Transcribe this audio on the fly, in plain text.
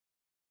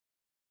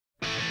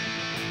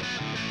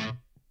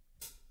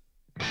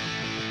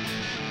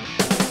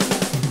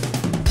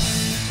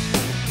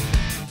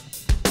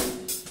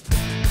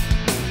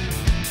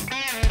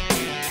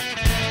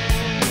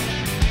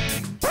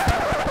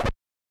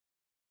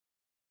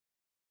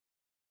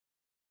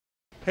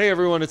Hey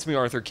everyone, it's me,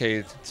 Arthur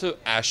Cade. So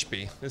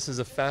Ashby. This is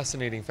a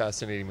fascinating,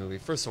 fascinating movie.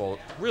 First of all,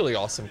 really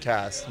awesome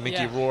cast.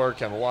 Mickey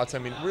Rourke, Emma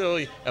Watson. I mean,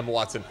 really, Emma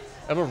Watson.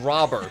 Emma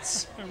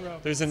Roberts.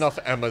 There's enough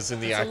Emmas in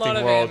the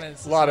acting world.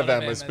 A lot of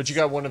Emmas, but you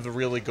got one of the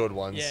really good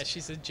ones. Yeah,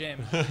 she's a gem.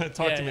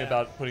 Talk to me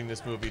about putting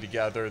this movie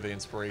together, the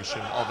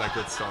inspiration, all that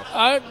good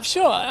stuff.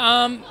 Sure.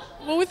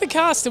 Well, with the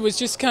cast, it was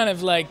just kind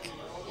of like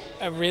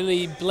a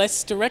really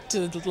blessed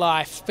director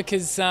life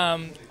because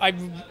I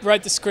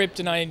wrote the script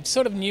and I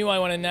sort of knew I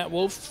wanted Nat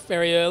Wolff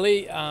very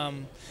early.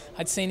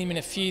 I'd seen him in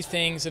a few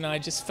things and I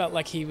just felt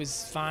like he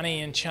was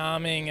funny and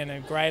charming and a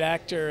great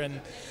actor.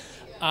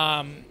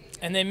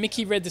 And then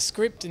Mickey read the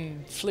script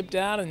and flipped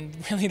out and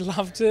really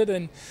loved it.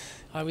 And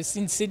I was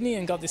in Sydney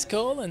and got this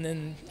call, and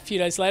then a few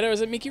days later I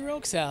was at Mickey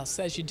Rourke's house,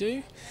 as you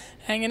do,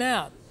 hanging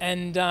out.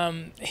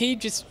 And he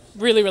just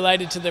really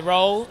related to the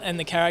role and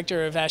the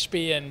character of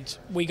Ashby, and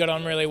we got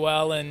on really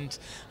well, and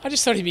I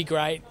just thought he'd be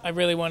great. I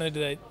really wanted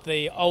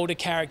the older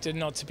character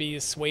not to be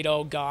a sweet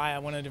old guy. I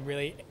wanted a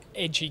really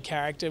edgy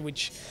character,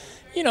 which,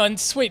 you know, and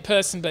sweet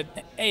person, but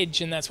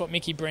edge, and that's what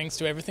Mickey brings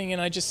to everything.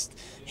 And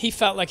he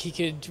felt like he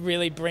could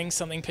really bring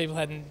something people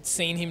hadn't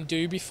seen him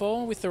do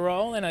before with the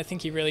role, and I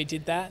think he really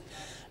did that.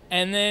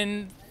 And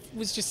then it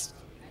was just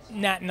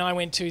Nat and I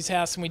went to his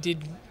house and we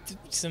did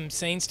some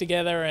scenes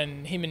together,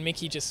 and him and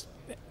Mickey just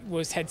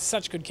had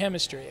such good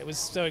chemistry. It was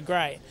so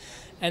great.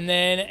 And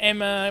then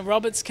Emma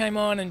Roberts came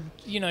on, and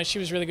you know, she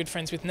was really good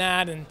friends with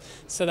Nat, and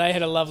so they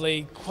had a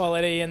lovely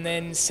quality. And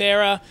then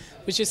Sarah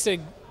was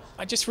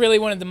I just really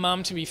wanted the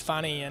mum to be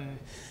funny and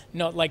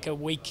not like a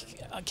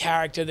weak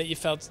character that you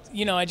felt,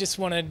 you know, I just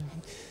wanted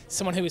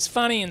someone who was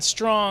funny and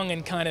strong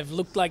and kind of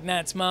looked like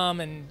Nat's mum,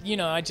 and you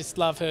know, I just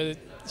love her.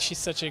 She's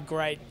such a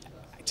great,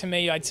 to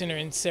me, I'd seen her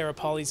in Sarah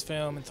Polley's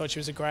film and thought she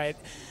was a great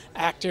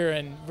actor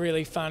and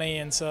really funny,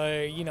 and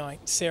so, you know,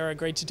 Sarah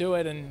agreed to do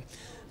it and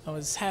I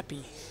was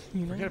happy.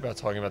 You know? Forget about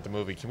talking about the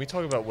movie. Can we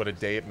talk about what a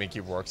day at Mickey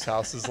Rourke's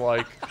house is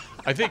like?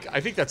 I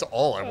think that's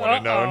all I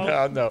want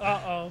to know.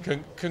 No.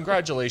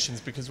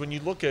 Congratulations, because when you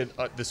look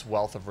at this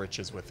wealth of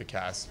riches with the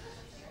cast,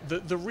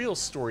 the real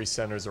story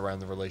centers around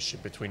the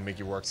relationship between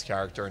Mickey Rourke's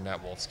character and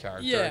Nat Wolff's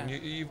character. Yeah. And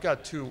you've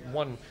got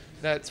one.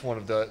 That's one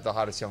of the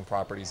hottest young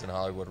properties in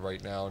Hollywood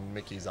right now, and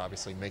Mickey's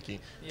obviously Mickey.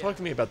 Yeah. Talk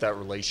to me about that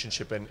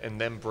relationship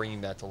and them bringing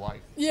that to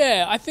life.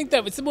 Yeah, I think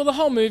that was, well, the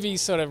whole movie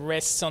sort of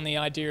rests on the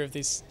idea of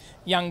this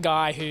young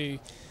guy who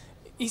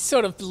he's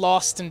sort of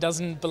lost and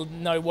doesn't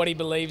know what he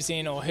believes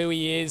in or who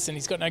he is, and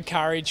he's got no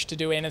courage to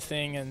do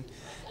anything. And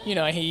you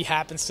know, he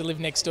happens to live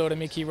next door to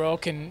Mickey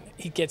Rourke, and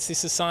he gets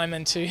this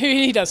assignment who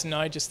he doesn't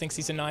know, just thinks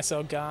he's a nice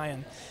old guy,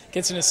 and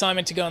gets an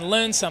assignment to go and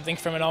learn something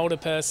from an older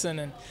person.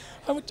 And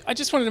I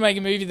just wanted to make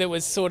a movie that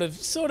was sort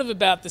of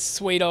about the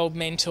sweet old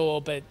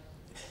mentor, but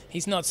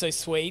he's not so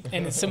sweet,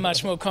 and it's a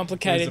much more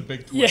complicated. There's a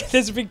big twist. Yeah,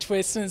 there's a big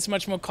twist, and it's a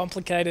much more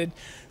complicated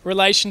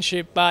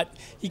relationship. But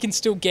you can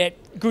still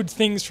get good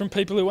things from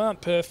people who aren't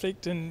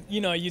perfect, and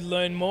you know, you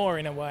learn more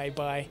in a way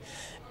by.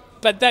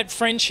 But that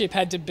friendship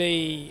had to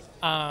be,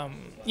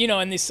 you know,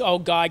 and this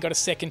old guy got a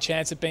second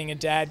chance at being a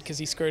dad because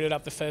he screwed it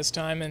up the first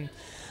time,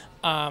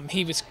 and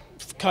he was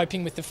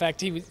coping with the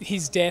fact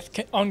his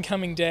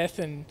oncoming death,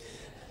 and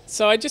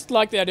so I just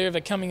like the idea of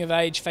a coming of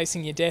age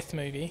facing your death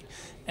movie,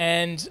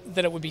 and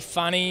that it would be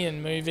funny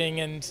and moving,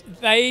 and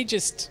I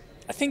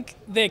think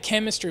their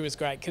chemistry was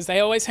great because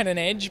they always had an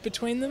edge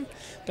between them,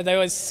 but they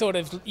always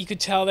you could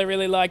tell they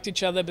really liked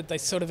each other, but they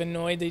sort of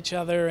annoyed each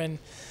other, and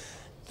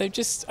I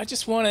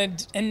just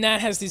wanted, and Nat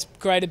has this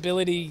great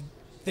ability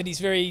that he's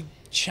very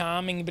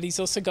charming, but he's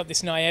also got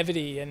this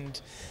naivety,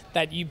 and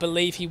that you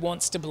believe he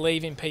wants to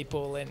believe in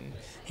people, and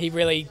he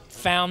really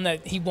found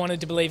that he wanted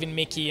to believe in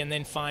Mickey and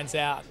then finds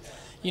out.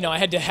 You know, I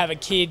had to have a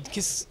kid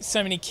because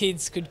so many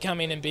kids could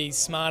come in and be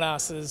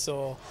smartasses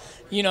or,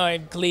 you know,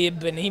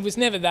 glib, and he was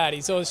never that.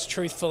 He's always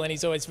truthful and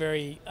he's always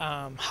very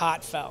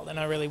heartfelt, and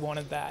I really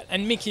wanted that.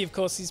 And Mickey, of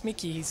course, is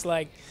Mickey. He's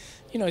like,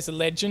 you know, he's a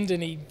legend,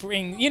 and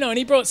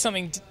he brought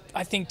something,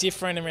 I think,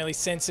 different and really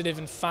sensitive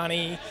and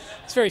funny.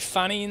 It's very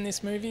funny in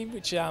this movie,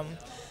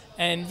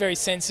 and very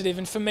sensitive.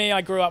 And for me,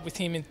 I grew up with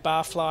him in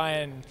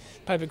Barfly and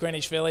Paper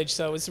Greenwich Village,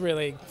 so it was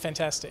really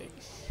fantastic.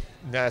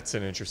 Nat's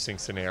an interesting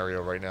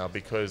scenario right now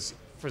because,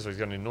 first of all, he's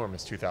got an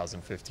enormous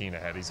 2015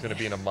 ahead. He's going to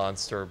be in a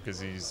monster because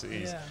he's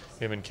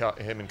him and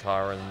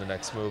Cara in the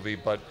next movie.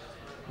 But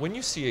when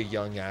you see a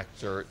young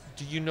actor,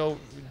 did you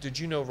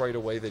know right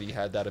away that he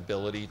had that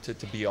ability to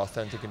be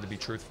authentic and to be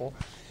truthful?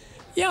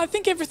 Yeah, I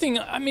think everything.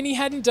 I mean, he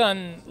hadn't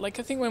done, like,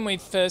 I think when we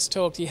first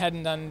talked, he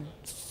hadn't done.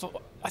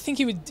 I think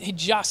he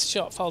just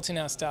shot Fault in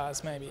Our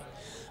Stars, maybe.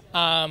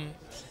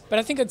 But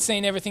I think I'd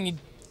seen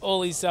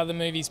all his other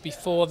movies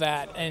before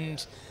that,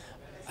 and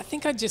I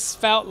think I just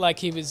felt like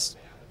he was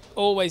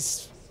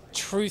always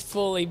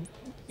truthful. He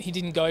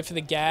didn't go for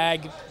the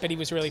gag, but he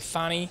was really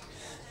funny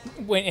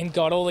and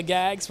got all the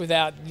gags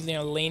without, you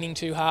know, leaning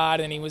too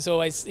hard. And he was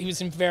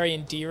a very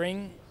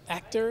endearing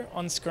actor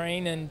on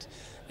screen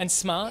and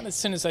smart. As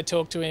soon as I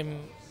talked to him,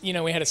 you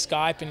know, we had a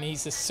Skype, and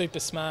he's a super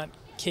smart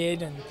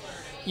kid, and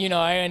you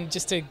know, and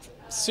just to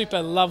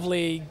super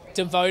lovely,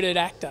 devoted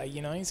actor.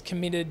 You know, he's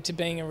committed to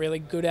being a really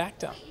good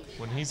actor.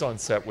 When he's on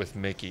set with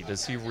Mickey,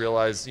 does he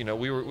realize, you know,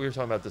 we were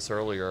talking about this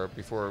earlier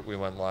before we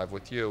went live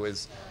with you,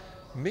 is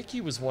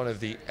Mickey was one of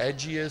the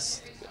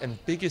edgiest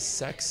and biggest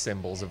sex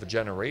symbols of a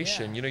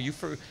generation. Yeah. You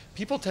know,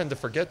 people tend to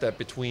forget that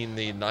between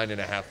the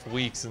 9.5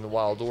 Weeks and the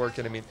Wild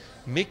Orchid. I mean,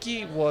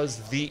 Mickey was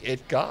the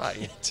it guy.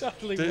 He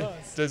totally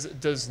was.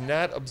 Does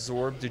Nat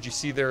absorb? Did you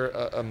see there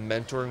a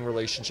mentoring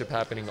relationship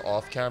happening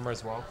off camera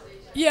as well?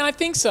 Yeah, I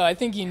think so. I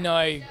think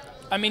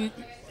I mean,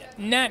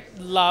 Nat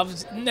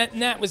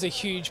was a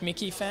huge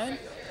Mickey fan,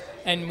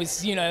 and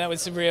was, you know, that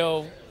was a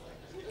real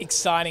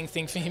exciting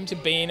thing for him to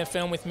be in a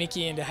film with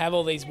Mickey and to have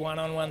all these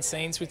one-on-one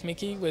scenes with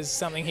Mickey was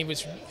something he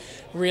was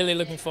really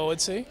looking forward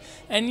to.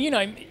 And, you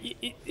know,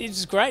 it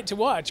was great to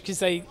watch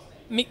because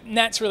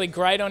Nat's really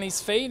great on his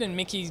feet, and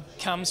Mickey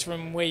comes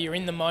from where you're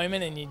in the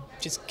moment and you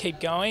just keep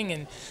going.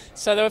 And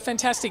so they were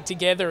fantastic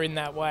together in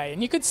that way.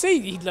 And you could see,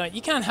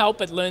 you can't help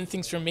but learn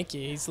things from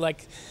Mickey.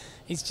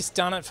 He's just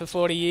done it for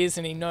 40 years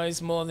and he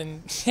knows more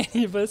than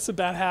any of us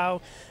about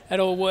how it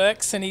all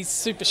works, and he's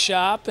super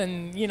sharp,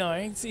 and, you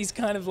know, he's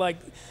kind of like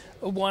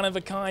a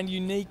one-of-a-kind,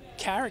 unique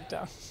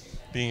character.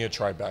 Being a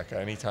Tribeca,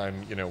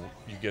 anytime, you know,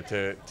 you get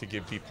to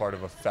be part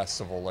of a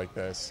festival like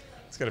this,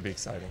 it's going to be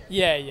exciting.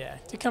 Yeah.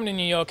 To come to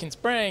New York in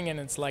spring, and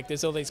it's like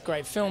there's all these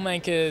great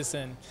filmmakers,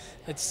 and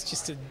it's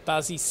just a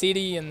buzzy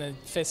city, and the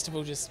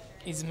festival just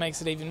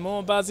makes it even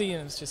more buzzy,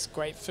 and it's just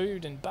great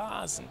food and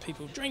bars and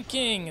people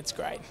drinking. It's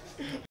great.